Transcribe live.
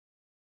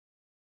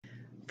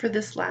For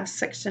this last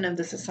section of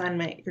this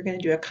assignment, you're going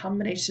to do a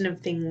combination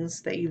of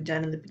things that you've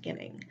done in the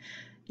beginning.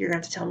 You're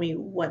going to tell me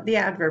what the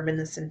adverb in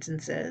the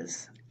sentence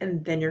is,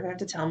 and then you're going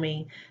to tell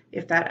me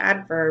if that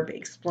adverb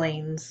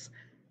explains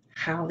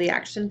how the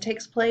action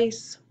takes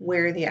place,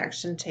 where the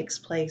action takes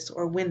place,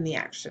 or when the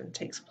action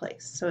takes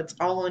place. So it's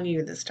all on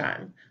you this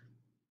time.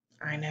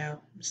 I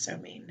know, I'm so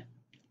mean.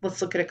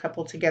 Let's look at a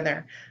couple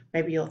together.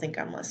 Maybe you'll think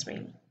I'm less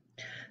mean.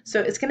 So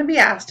it's going to be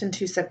asked in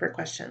two separate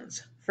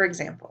questions. For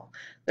example,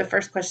 the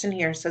first question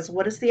here says,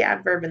 what is the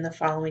adverb in the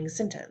following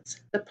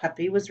sentence? The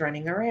puppy was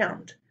running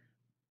around.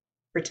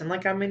 Pretend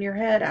like I'm in your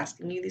head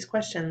asking you these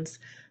questions.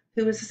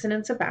 Who is the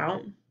sentence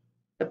about?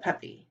 The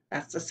puppy.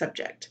 That's the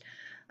subject.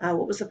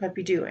 What was the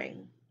puppy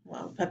doing?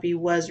 Well, the puppy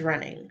was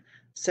running.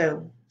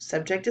 So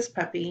subject is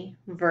puppy,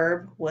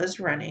 verb was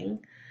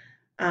running.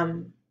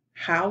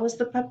 How was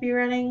the puppy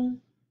running?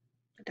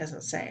 It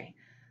doesn't say.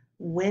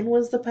 When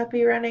was the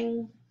puppy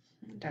running?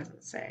 It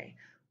doesn't say.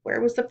 Where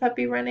was the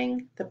puppy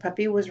running? The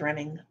puppy was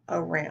running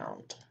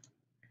around.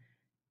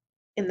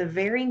 In the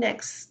very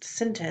next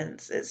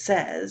sentence, it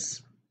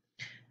says,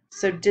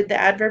 so did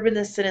the adverb in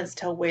this sentence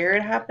tell where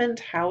it happened,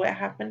 how it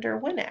happened, or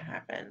when it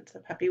happened? The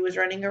puppy was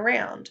running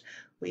around.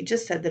 We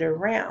just said that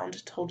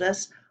around told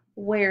us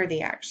where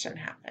the action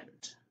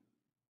happened.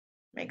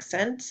 Make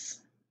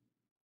sense?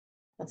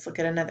 Let's look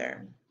at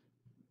another.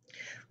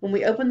 When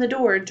we opened the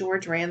door,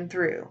 George ran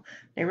through.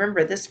 Now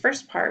remember, this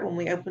first part, when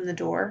we open the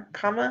door,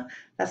 comma,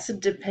 that's a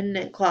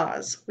dependent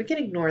clause. We can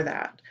ignore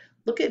that.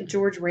 Look at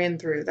George ran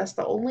through. That's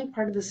the only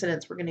part of the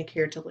sentence we're going to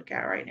care to look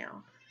at right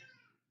now.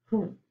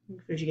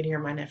 As you can hear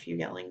my nephew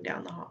yelling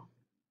down the hall.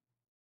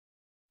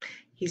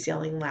 He's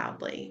yelling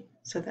loudly.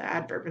 So the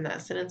adverb in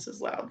that sentence is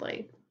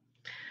loudly.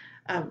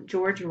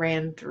 George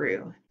ran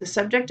through. The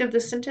subject of the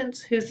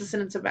sentence, who's the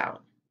sentence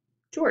about?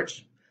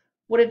 George.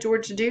 What did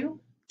George do?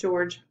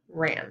 George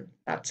ran.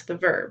 That's the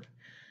verb.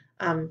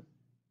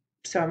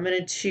 So I'm going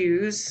to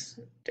choose,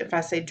 if I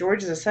say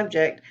George is a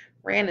subject,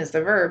 ran is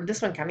the verb,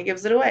 this one kind of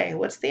gives it away.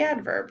 What's the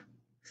adverb?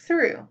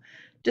 Through.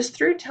 Does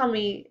through tell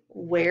me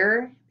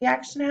where the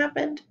action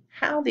happened,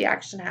 how the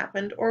action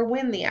happened, or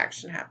when the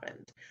action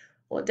happened?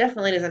 Well, it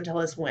definitely doesn't tell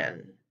us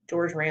when.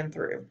 George ran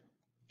through.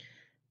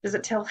 Does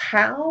it tell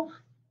how?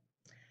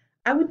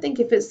 I would think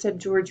if it said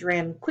George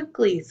ran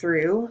quickly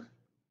through,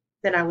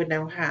 then I would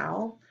know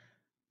how.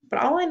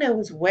 But all I know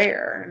is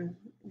where.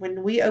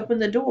 When we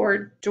opened the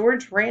door,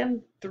 George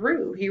ran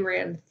through. He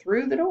ran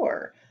through the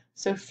door.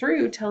 So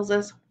through tells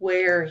us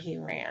where he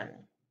ran.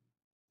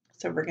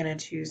 So we're going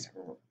to choose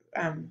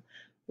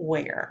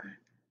where.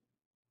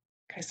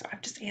 Okay, so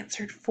I've just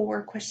answered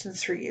 4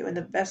 questions for you. And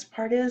the best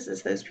part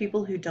is those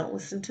people who don't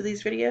listen to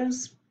these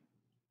videos,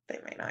 they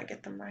may not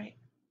get them right.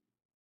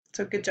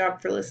 So good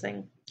job for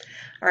listening.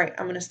 All right,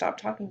 I'm going to stop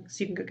talking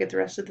so you can go get the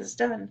rest of this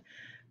done.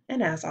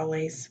 And as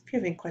always, if you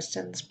have any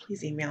questions,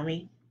 please email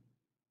me.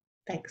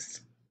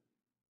 Thanks.